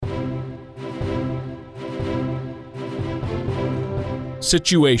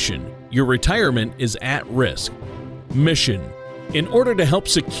Situation: your retirement is at risk. Mission: in order to help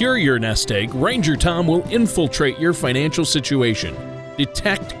secure your nest egg, Ranger Tom will infiltrate your financial situation,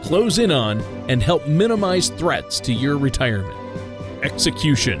 detect, close in on, and help minimize threats to your retirement.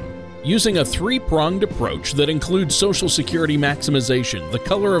 Execution: using a three-pronged approach that includes Social Security maximization, the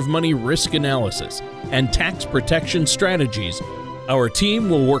color of money risk analysis, and tax protection strategies, our team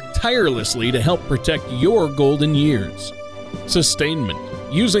will work tirelessly to help protect your golden years. Sustainment: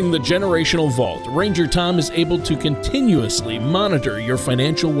 using the Generational Vault, Ranger Tom is able to continuously monitor your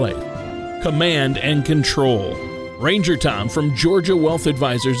financial life. Command and control: Ranger Tom from Georgia Wealth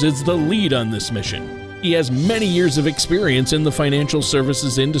Advisors is the lead on this mission. He has many years of experience in the financial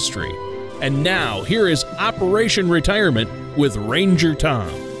services industry. And now, here is Operation Retirement with Ranger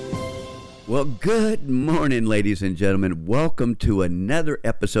Tom. Well, good morning, ladies and gentlemen. Welcome to another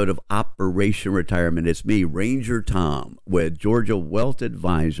episode of Operation Retirement. It's me, Ranger Tom, with Georgia Wealth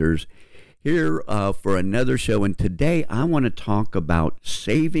Advisors, here for another show. And today, I want to talk about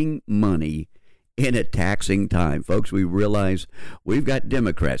saving money in a taxing time. Folks, we realize we've got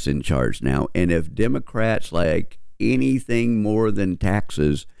Democrats in charge now. And if Democrats like anything more than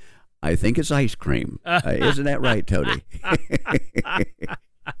taxes, I think it's ice cream. Isn't that right, Tony?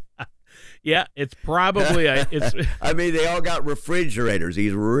 Yeah, it's probably. I mean, they all got refrigerators.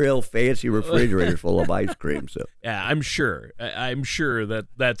 These real fancy refrigerators full of ice cream. So yeah, I'm sure that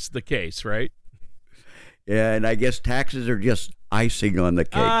that's the case, right? Yeah, and I guess taxes are just icing on the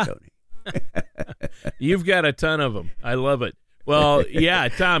cake, Tony. You've got a ton of them. I love it. Well, yeah,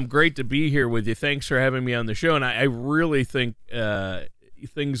 Tom, great to be here with you. Thanks for having me on the show. And I really think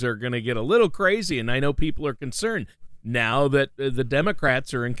things are going to get a little crazy, and I know people are concerned now that the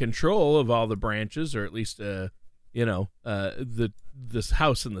Democrats are in control of all the branches, or at least, this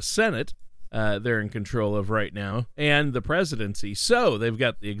House and the Senate, they're in control of right now, and the presidency. So they've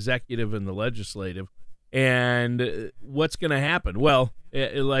got the executive and the legislative. And what's going to happen? Well,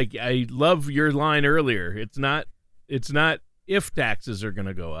 like I love your line earlier. It's not if taxes are going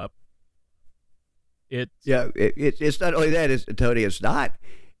to go up. It's not only that, Tony. It's not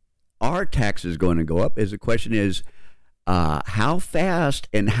are taxes going to go up. The question is, how fast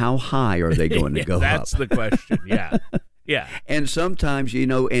and how high are they going to go up? That's the question. Yeah, yeah. And sometimes,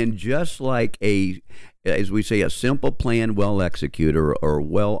 and just like as we say, a simple plan well executed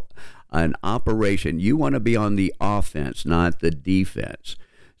or an operation, you want to be on the offense, not the defense.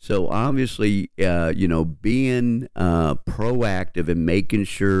 So obviously, being proactive and making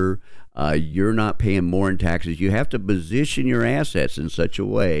sure you're not paying more in taxes, you have to position your assets in such a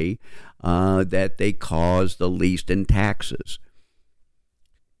way that they cause the least in taxes.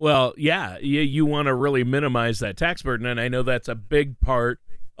 Well, yeah, you want to really minimize that tax burden, and I know that's a big part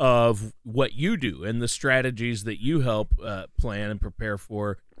of what you do and the strategies that you help plan and prepare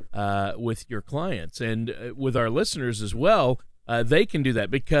for with your clients and with our listeners as well. They can do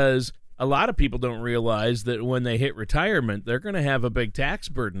that because a lot of people don't realize that when they hit retirement, they're going to have a big tax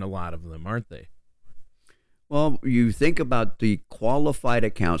burden, a lot of them, aren't they? Well, you think about the qualified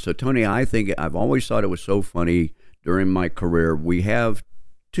account. So, Tony, I've always thought it was so funny during my career. We have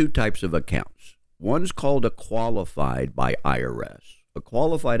two types of accounts. One's called a qualified by IRS. A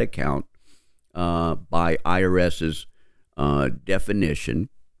qualified account by IRS's definition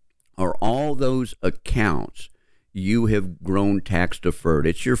are all those accounts you have grown tax deferred.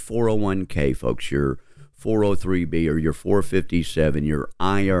 It's your 401k, folks, your 403b or your 457, your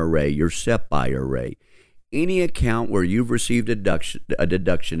IRA, your SEP IRA. Any account where you've received a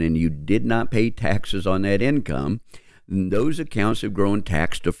deduction and you did not pay taxes on that income, those accounts have grown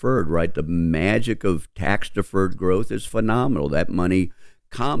tax deferred, right? The magic of tax deferred growth is phenomenal. That money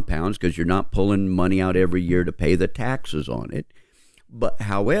compounds because you're not pulling money out every year to pay the taxes on it. But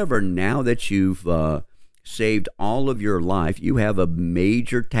however, now that you've saved all of your life, you have a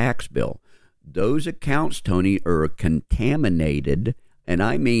major tax bill. Those accounts, Tony, are contaminated, and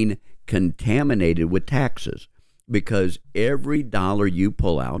I mean contaminated with taxes, because every dollar you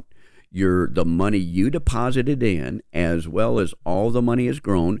pull out, the money you deposited in, as well as all the money has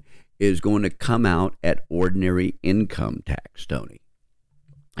grown, is going to come out at ordinary income tax, Tony.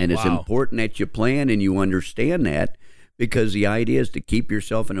 And it's important that you plan and you understand that, because the idea is to keep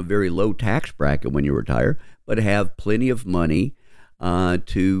yourself in a very low tax bracket when you retire, but have plenty of money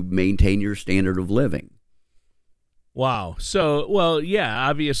to maintain your standard of living. Wow. So, well, yeah,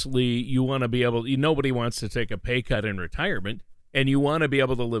 obviously you want to be able, nobody wants to take a pay cut in retirement, and you want to be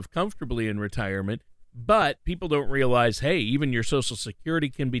able to live comfortably in retirement, but people don't realize, hey, even your Social Security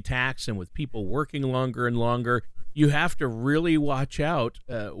can be taxed, and with people working longer and longer, you have to really watch out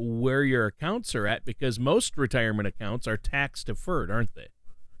where your accounts are at, because most retirement accounts are tax deferred, aren't they?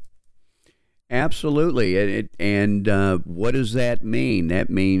 Absolutely. And what does that mean? That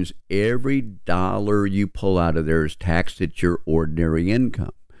means every dollar you pull out of there is taxed at your ordinary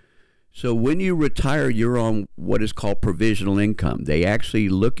income. So when you retire, you're on what is called provisional income. They actually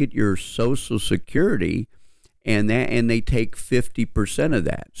look at your Social Security, and they take 50% of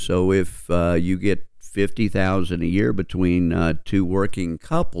that. So if you get $50,000 a year between two working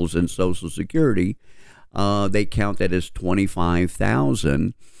couples in Social Security, they count that as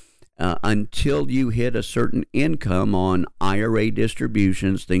 $25,000 until you hit a certain income on IRA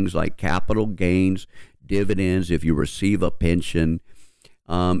distributions, things like capital gains, dividends, if you receive a pension,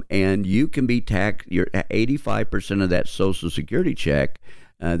 and you can be taxed. Your 85% of that Social Security check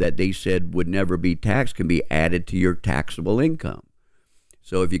that they said would never be taxed can be added to your taxable income.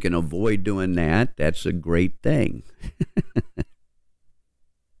 So if you can avoid doing that, that's a great thing.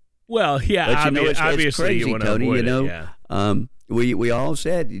 Well, yeah, but it's obviously crazy, you want to Tony. avoid You know, it, yeah. We all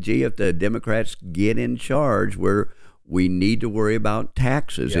said, gee, if the Democrats get in charge, we need to worry about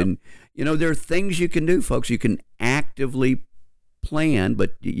taxes. Yep. And there are things you can do, folks. You can actively plan,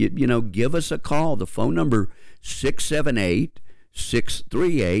 but give us a call. The phone number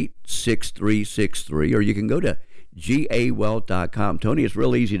 678-638-6363, or you can go to gawealth.com. Tony, it's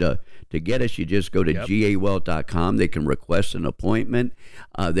real easy to get us. You just go to gawealth.com. They can request an appointment.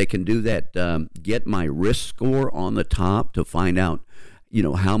 They can do that, get my risk score on the top to find out,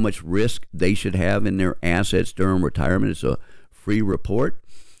 how much risk they should have in their assets during retirement. It's a free report.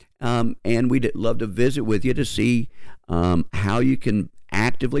 And we'd love to visit with you to see how you can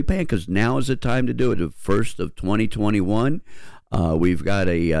actively plan, because now is the time to do it. The 1st of 2021, we've got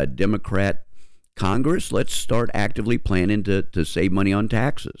a Democrat Congress. Let's start actively planning to save money on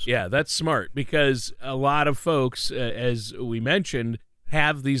taxes. Yeah, that's smart, because a lot of folks, as we mentioned,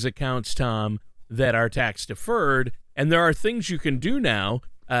 have these accounts, Tom, that are tax deferred, and there are things you can do now.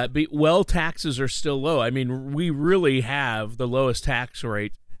 Taxes are still low. I mean, we really have the lowest tax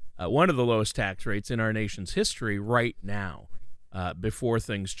rate, one of the lowest tax rates in our nation's history right now, before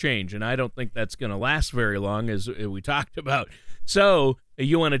things change, and I don't think that's going to last very long, as we talked about. So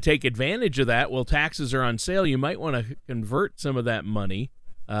you want to take advantage of that. Well, taxes are on sale. You might want to convert some of that money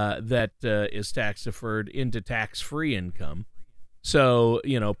that is tax deferred into tax-free income. So,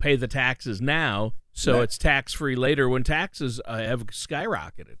 pay the taxes now, so it's tax-free later when taxes have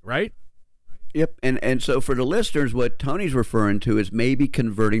skyrocketed, right? Yep. And so for the listeners, what Tony's referring to is maybe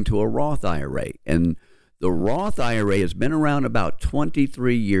converting to a Roth IRA. And the Roth IRA has been around about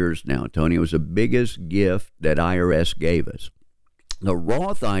 23 years now, Tony. It was the biggest gift that IRS gave us. The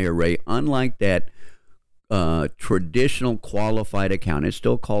Roth IRA, unlike that traditional qualified account, it's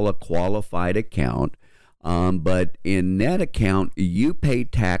still called a qualified account, but in that account, you pay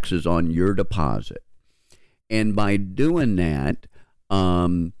taxes on your deposit. And by doing that,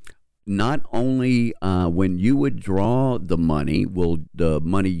 not only when you withdraw the money will the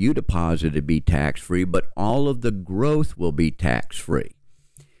money you deposited be tax-free, but all of the growth will be tax-free.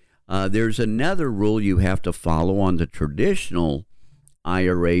 There's another rule you have to follow on the traditional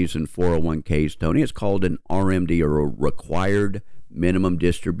IRAs and 401ks, Tony. It's called an RMD, or a required minimum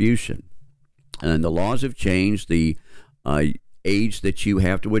distribution. And the laws have changed. The age that you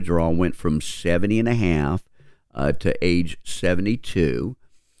have to withdraw went from 70 and a half to age 72.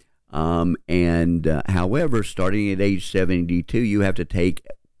 However, starting at age 72, you have to take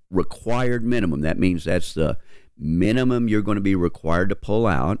required minimum. That means that's the minimum you're going to be required to pull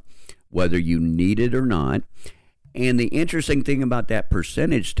out, whether you need it or not. And the interesting thing about that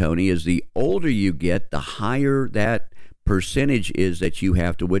percentage, Tony, is the older you get, the higher that percentage is that you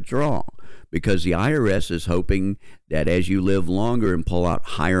have to withdraw, because the IRS is hoping that as you live longer and pull out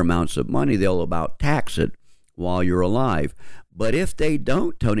higher amounts of money, they'll about tax it while you're alive. But if they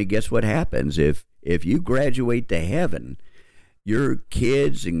don't, Tony, guess what happens? If you graduate to heaven, your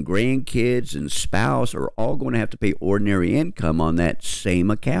kids and grandkids and spouse are all going to have to pay ordinary income on that same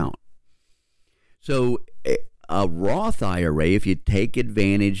account. So a Roth IRA, if you take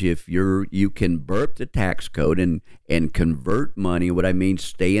advantage, if you can burp the tax code and convert money, what I mean,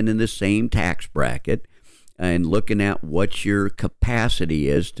 staying in the same tax bracket and looking at what your capacity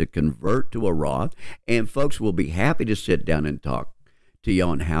is to convert to a Roth. And folks will be happy to sit down and talk to you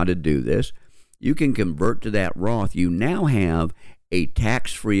on how to do this. You can convert to that Roth. You now have a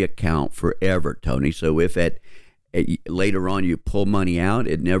tax-free account forever, Tony. So if later on you pull money out,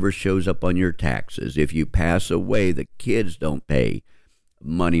 it never shows up on your taxes. If you pass away, the kids don't pay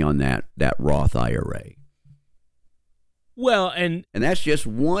money on that Roth IRA. Well, and that's just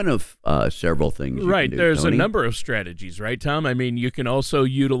one of several things. Right. You can do, There's Tony. a number of strategies, right, Tom? I mean, you can also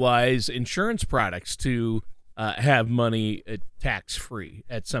utilize insurance products to have money tax-free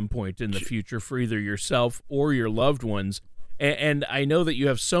at some point in the future for either yourself or your loved ones. And I know that you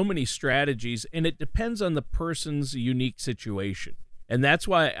have so many strategies, and it depends on the person's unique situation. And that's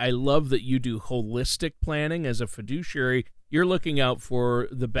why I love that you do holistic planning as a fiduciary. You're looking out for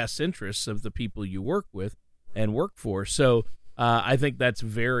the best interests of the people you work with and work for. So I think that's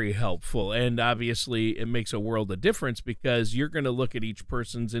very helpful. And obviously, it makes a world of difference because you're going to look at each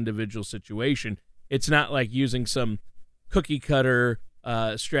person's individual situation. It's not like using some cookie cutter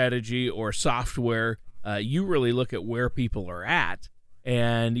strategy or software. You really look at where people are at.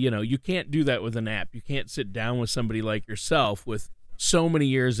 And, you can't do that with an app. You can't sit down with somebody like yourself with so many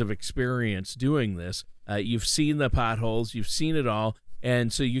years of experience doing this. You've seen the potholes. You've seen it all.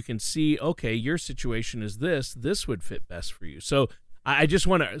 And so you can see, okay, your situation is this. This would fit best for you. So I just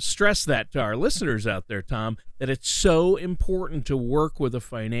want to stress that to our listeners out there, Tom, that it's so important to work with a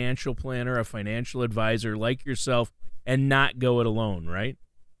financial planner, a financial advisor like yourself, and not go it alone, right?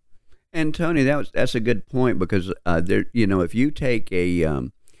 And Tony, that's a good point because if you take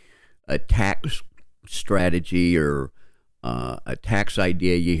a tax strategy or a tax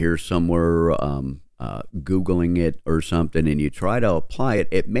idea you hear somewhere, Googling it or something, and you try to apply it,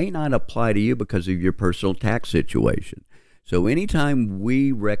 it may not apply to you because of your personal tax situation. So anytime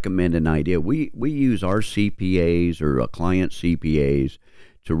we recommend an idea, we use our CPAs or a client CPAs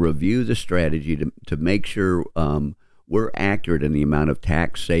to review the strategy to make sure we're accurate in the amount of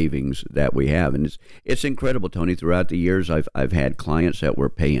tax savings that we have. And it's incredible, Tony. Throughout the years, I've had clients that were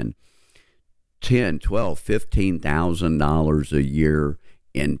paying $10,000, $12,000, $15,000 a year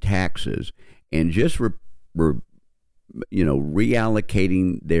in taxes, and just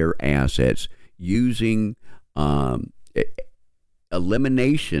reallocating their assets using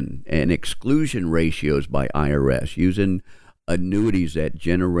elimination and exclusion ratios by IRS, using annuities that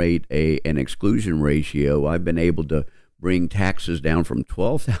generate an exclusion ratio. I've been able to bring taxes down from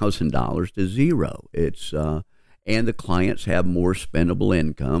 $12,000 to zero. It's and the clients have more spendable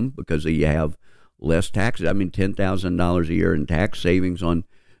income because you have less taxes. I mean, $10,000 a year in tax savings on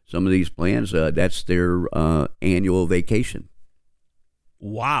some of these plans, that's their annual vacation.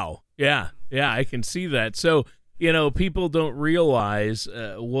 Wow. Yeah, I can see that. So, people don't realize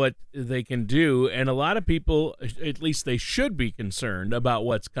what they can do, and a lot of people, at least they should be concerned about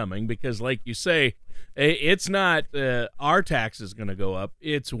what's coming because, like you say, it's not our tax is going to go up.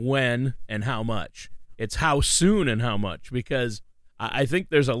 It's when and how much. It's how soon and how much, because I think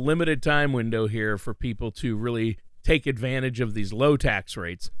there's a limited time window here for people to really take advantage of these low tax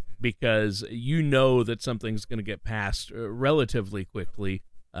rates because that something's going to get passed relatively quickly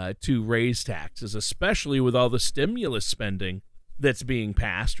to raise taxes, especially with all the stimulus spending that's being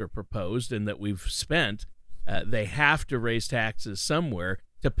passed or proposed and that we've spent. They have to raise taxes somewhere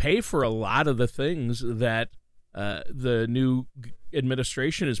to pay for a lot of the things that the new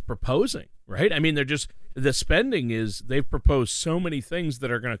administration is proposing, right? I mean, they've proposed so many things that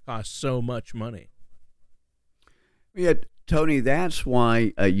are going to cost so much money. Yeah, Tony, that's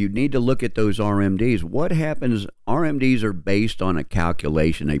why you need to look at those RMDs. What happens, RMDs are based on a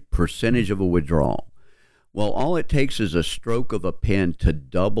calculation, a percentage of a withdrawal. Well, all it takes is a stroke of a pen to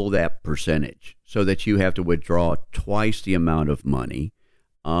double that percentage so that you have to withdraw twice the amount of money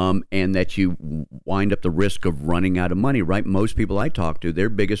and that you wind up the risk of running out of money, right? Most people I talk to, their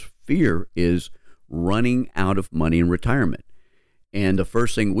biggest fear is running out of money in retirement. And the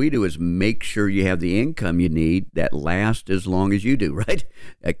first thing we do is make sure you have the income you need that lasts as long as you do, right?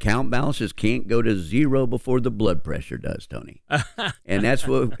 Account balances can't go to zero before the blood pressure does, Tony. And that's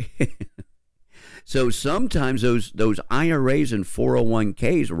what... So sometimes those IRAs and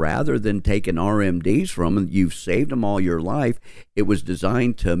 401ks, rather than taking RMDs from them, you've saved them all your life. It was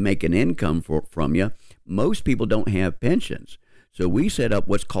designed to make an income from you. Most people don't have pensions. So we set up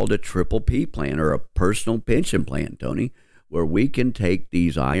what's called a triple P plan, or a personal pension plan, Tony, where we can take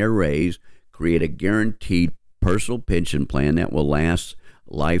these IRAs, create a guaranteed personal pension plan that will last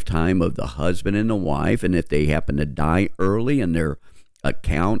lifetime of the husband and the wife. And if they happen to die early and their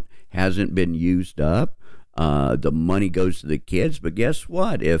account hasn't been used up, the money goes to the kids. But guess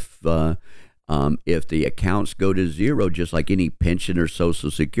what? If the accounts go to zero, just like any pension or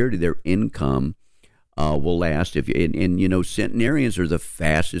Social Security, their income will last. Centenarians are the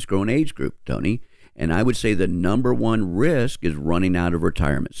fastest growing age group, Tony. And I would say the number one risk is running out of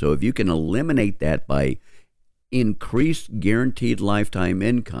retirement. So if you can eliminate that by increased guaranteed lifetime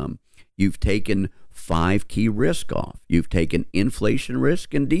income, you've taken 5 key risks off. You've taken inflation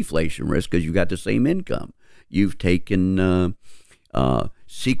risk and deflation risk because you've got the same income. You've taken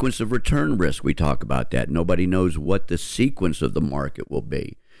sequence of return risk. We talk about that. Nobody knows what the sequence of the market will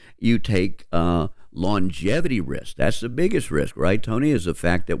be. You take longevity risk. That's the biggest risk, right, Tony, is the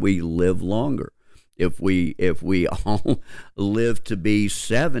fact that we live longer. If we all live to be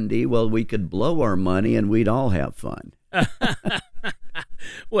 70, well, we could blow our money and we'd all have fun.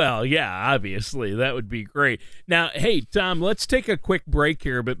 Well, yeah, obviously, that would be great. Now, hey, Tom, let's take a quick break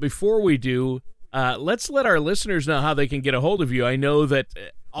here, but before we do, let's let our listeners know how they can get a hold of you. I know that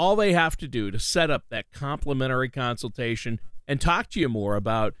all they have to do to set up that complimentary consultation and talk to you more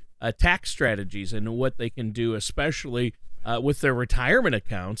about tax strategies and what they can do, especially with their retirement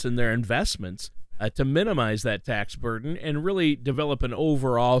accounts and their investments, to minimize that tax burden and really develop an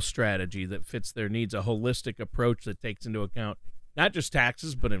overall strategy that fits their needs, a holistic approach that takes into account not just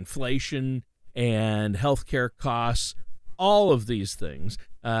taxes, but inflation and healthcare costs, all of these things,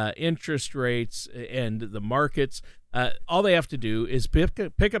 interest rates and the markets. All they have to do is pick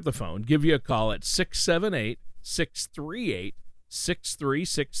up the phone, give you a call at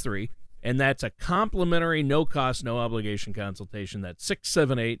 678-638-6363, and that's a complimentary, no-cost, no-obligation consultation. That's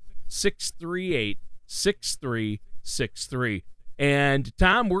 678-638-6363. And,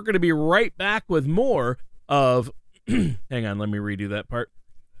 Tom, we're going to be right back with more of hang on, let me redo that part.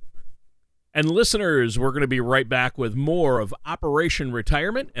 And listeners, we're going to be right back with more of Operation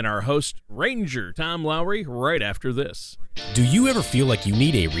Retirement and our host, Ranger Tom Lowry, right after this. Do you ever feel like you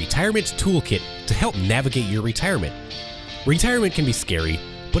need a retirement toolkit to help navigate your retirement? Retirement can be scary,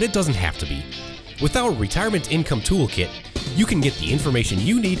 but it doesn't have to be. With our Retirement Income Toolkit, you can get the information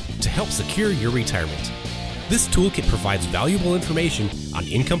you need to help secure your retirement. This toolkit provides valuable information on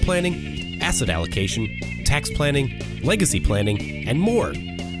income planning, asset allocation, tax planning, legacy planning, and more.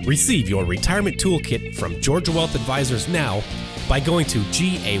 Receive your retirement toolkit from Georgia Wealth Advisors now by going to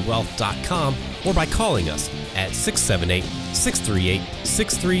gawealth.com or by calling us at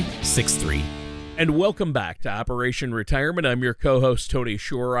 678-638-6363. And welcome back to Operation Retirement. I'm your co-host, Tony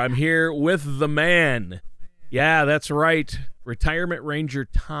Shore. I'm here with the man. Yeah, that's right. Retirement Ranger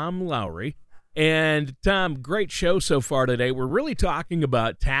Tom Lowry. And Tom, great show so far today. We're really talking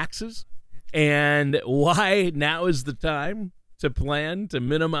about taxes and why now is the time to plan to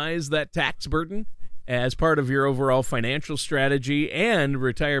minimize that tax burden as part of your overall financial strategy and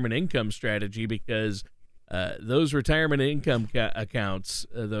retirement income strategy, because those retirement income accounts,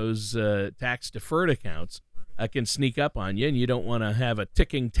 those tax-deferred accounts, can sneak up on you, and you don't want to have a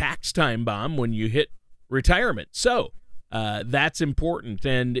ticking tax time bomb when you hit retirement. So that's important.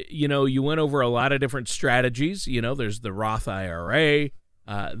 And, you went over a lot of different strategies. There's the Roth IRA.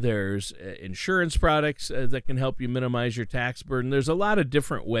 There's insurance products that can help you minimize your tax burden. There's a lot of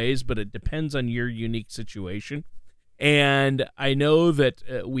different ways, but it depends on your unique situation. And I know that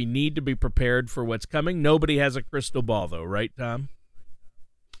we need to be prepared for what's coming. Nobody has a crystal ball, though, right, Tom?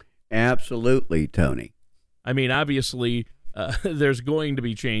 Absolutely, Tony. I mean, obviously, there's going to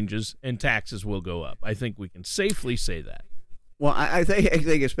be changes, and taxes will go up. I think we can safely say that. Well, I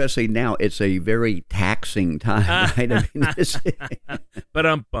think especially now, it's a very taxing time, right? I mean,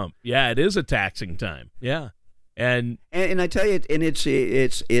 But yeah, it is a taxing time. Yeah, and I tell you, and it's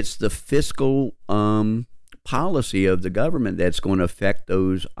the fiscal policy of the government that's going to affect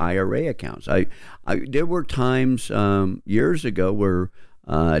those IRA accounts. There were times years ago where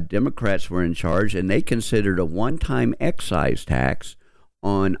Democrats were in charge, and they considered a one-time excise tax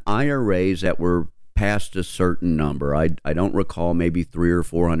on IRAs that were past a certain number. I don't recall, maybe 300,000 or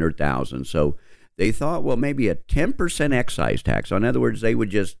 400,000. So they thought, well, maybe a 10% excise tax. So in other words, they would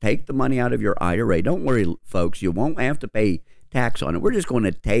just take the money out of your IRA. Don't worry, folks, you won't have to pay tax on it. We're just going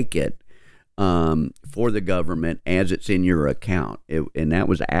to take it for the government as it's in your account. And that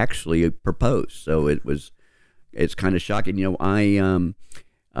was actually proposed. So it's kind of shocking. I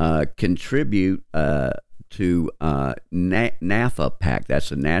contribute to NAFA PAC. That's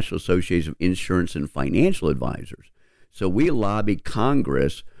the National Association of Insurance and Financial Advisors. So we lobby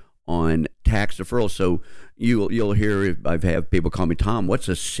Congress on tax deferral. So you'll hear, I've had people call me, Tom, what's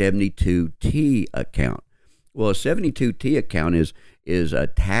a 72T account? Well, a 72T account is a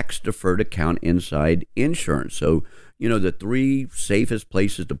tax deferred account inside insurance. So, the three safest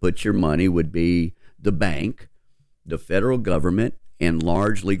places to put your money would be the bank, the federal government, and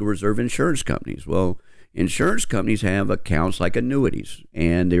large legal reserve insurance companies. Well, insurance companies have accounts like annuities,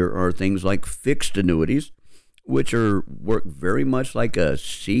 and there are things like fixed annuities, which work very much like a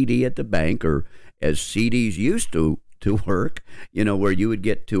CD at the bank, or as CDs used to work, where you would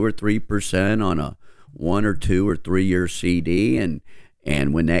get 2 or 3% on a 1 or 2 or 3 year CD, and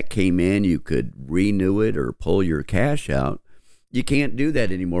when that came in, you could renew it or pull your cash out. You can't do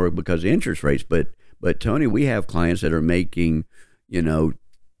that anymore because of interest rates, but But Tony, we have clients that are making,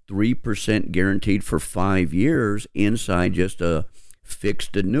 3% guaranteed for 5 years inside just a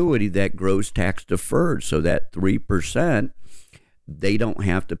fixed annuity that grows tax deferred. So that 3%, they don't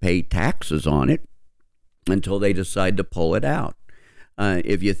have to pay taxes on it until they decide to pull it out.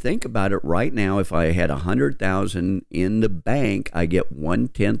 If you think about it right now, if I had $100,000 in the bank, I get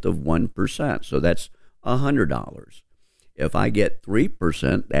 0.1%. So that's $100. If I get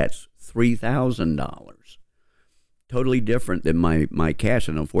 3%, that's $3,000. Totally different than my cash.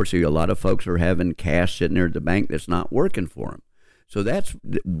 And unfortunately, a lot of folks are having cash sitting there at the bank that's not working for them. So that's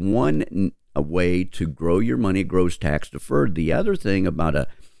one way to grow your money, grows tax deferred. The other thing about a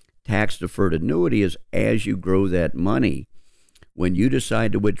tax deferred annuity is as you grow that money, when you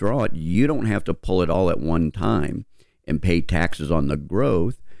decide to withdraw it, you don't have to pull it all at one time and pay taxes on the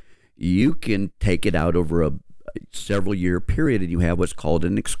growth. You can take it out over a several year period, and you have what's called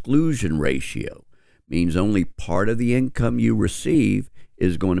an exclusion ratio. Means only part of the income you receive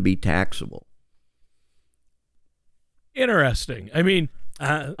is going to be taxable. Interesting. I mean,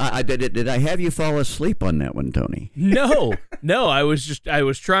 did I have you fall asleep on that one, Tony? No. I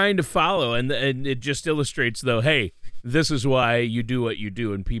was trying to follow, and it just illustrates, though. Hey, this is why you do what you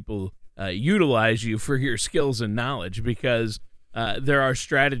do, and people utilize you for your skills and knowledge, because there are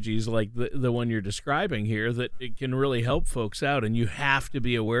strategies like the one you're describing here that it can really help folks out, and you have to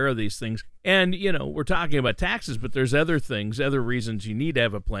be aware of these things. And, we're talking about taxes, but there's other things, other reasons you need to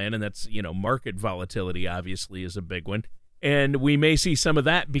have a plan, and that's, market volatility obviously is a big one. And we may see some of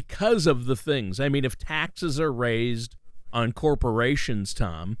that because of the things. I mean, if taxes are raised on corporations,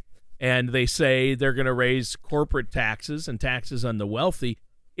 Tom, and they say they're going to raise corporate taxes and taxes on the wealthy,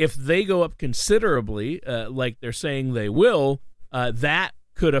 if they go up considerably, like they're saying they will, that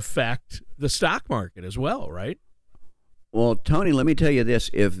could affect the stock market as well, right? Well, Tony, let me tell you this.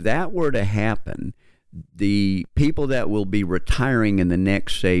 If that were to happen, the people that will be retiring in the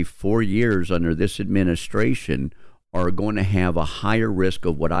next, say, 4 years under this administration are going to have a higher risk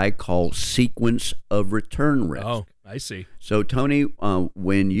of what I call sequence of return risk. Oh, I see. So, Tony,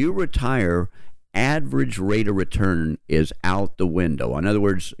 when you retire, average rate of return is out the window. In other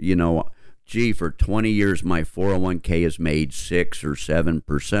words, for 20 years, my 401k has made 6 or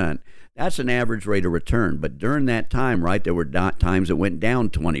 7%. That's an average rate of return. But during that time, right, there were times it went down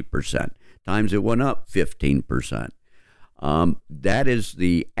 20%, times it went up 15%. That is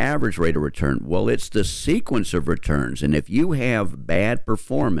the average rate of return. Well, it's the sequence of returns. And if you have bad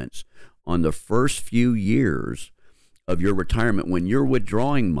performance on the first few years of your retirement when you're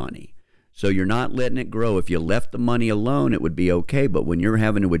withdrawing money, so you're not letting it grow. If you left the money alone, it would be okay. But when you're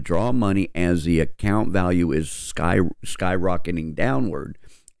having to withdraw money as the account value is skyrocketing downward,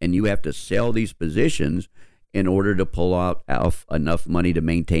 and you have to sell these positions in order to pull out enough money to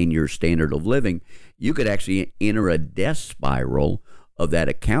maintain your standard of living, you could actually enter a death spiral of that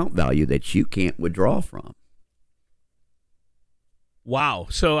account value that you can't withdraw from. Wow.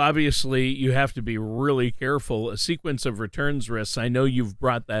 So obviously you have to be really careful. A sequence of returns risks, I know you've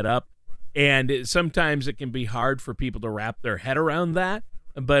brought that up, and sometimes it can be hard for people to wrap their head around that,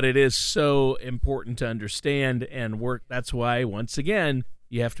 but it is so important to understand and work. That's why, once again,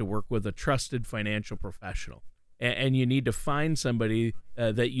 you have to work with a trusted financial professional. And you need to find somebody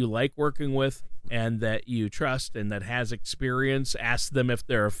that you like working with and that you trust and that has experience. Ask them if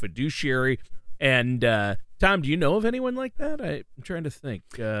they're a fiduciary. And Tom, do you know of anyone like that? I'm trying to think.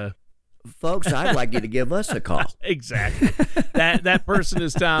 Folks, I'd like you to give us a call. Exactly. That person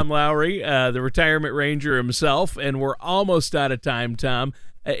is Tom Lowry, the retirement ranger himself, and we're almost out of time, Tom.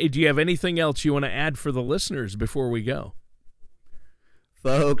 Do you have anything else you want to add for the listeners before we go?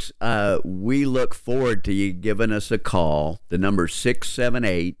 Folks, we look forward to you giving us a call. The number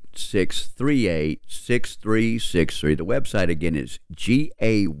 678-638-6363. The website again is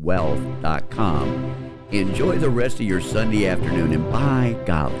gawealth.com. Enjoy the rest of your Sunday afternoon, and by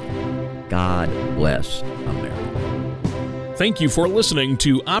golly, God bless America. Thank you for listening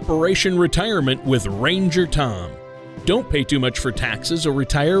to Operation Retirement with Ranger Tom. Don't pay too much for taxes or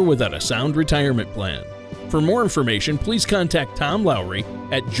retire without a sound retirement plan. For more information, please contact Tom Lowry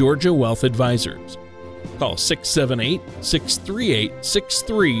at Georgia Wealth Advisors. Call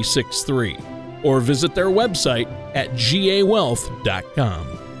 678-638-6363 or visit their website at gawealth.com.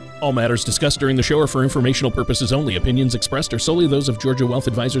 All matters discussed during the show are for informational purposes only. Opinions expressed are solely those of Georgia Wealth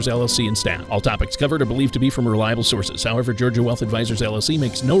Advisors LLC and staff. All topics covered are believed to be from reliable sources. However, Georgia Wealth Advisors LLC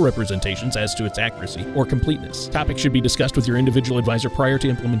makes no representations as to its accuracy or completeness. Topics should be discussed with your individual advisor prior to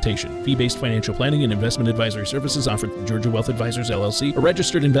implementation. Fee-based financial planning and investment advisory services offered through Georgia Wealth Advisors LLC, a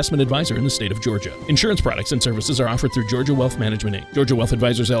registered investment advisor in the state of Georgia. Insurance products and services are offered through Georgia Wealth Management Inc. Georgia Wealth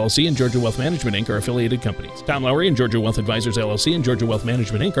Advisors LLC and Georgia Wealth Management Inc. are affiliated companies. Tom Lowry and Georgia Wealth Advisors LLC and Georgia Wealth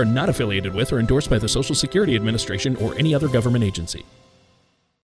Management Inc. are not affiliated with or endorsed by the Social Security Administration or any other government agency.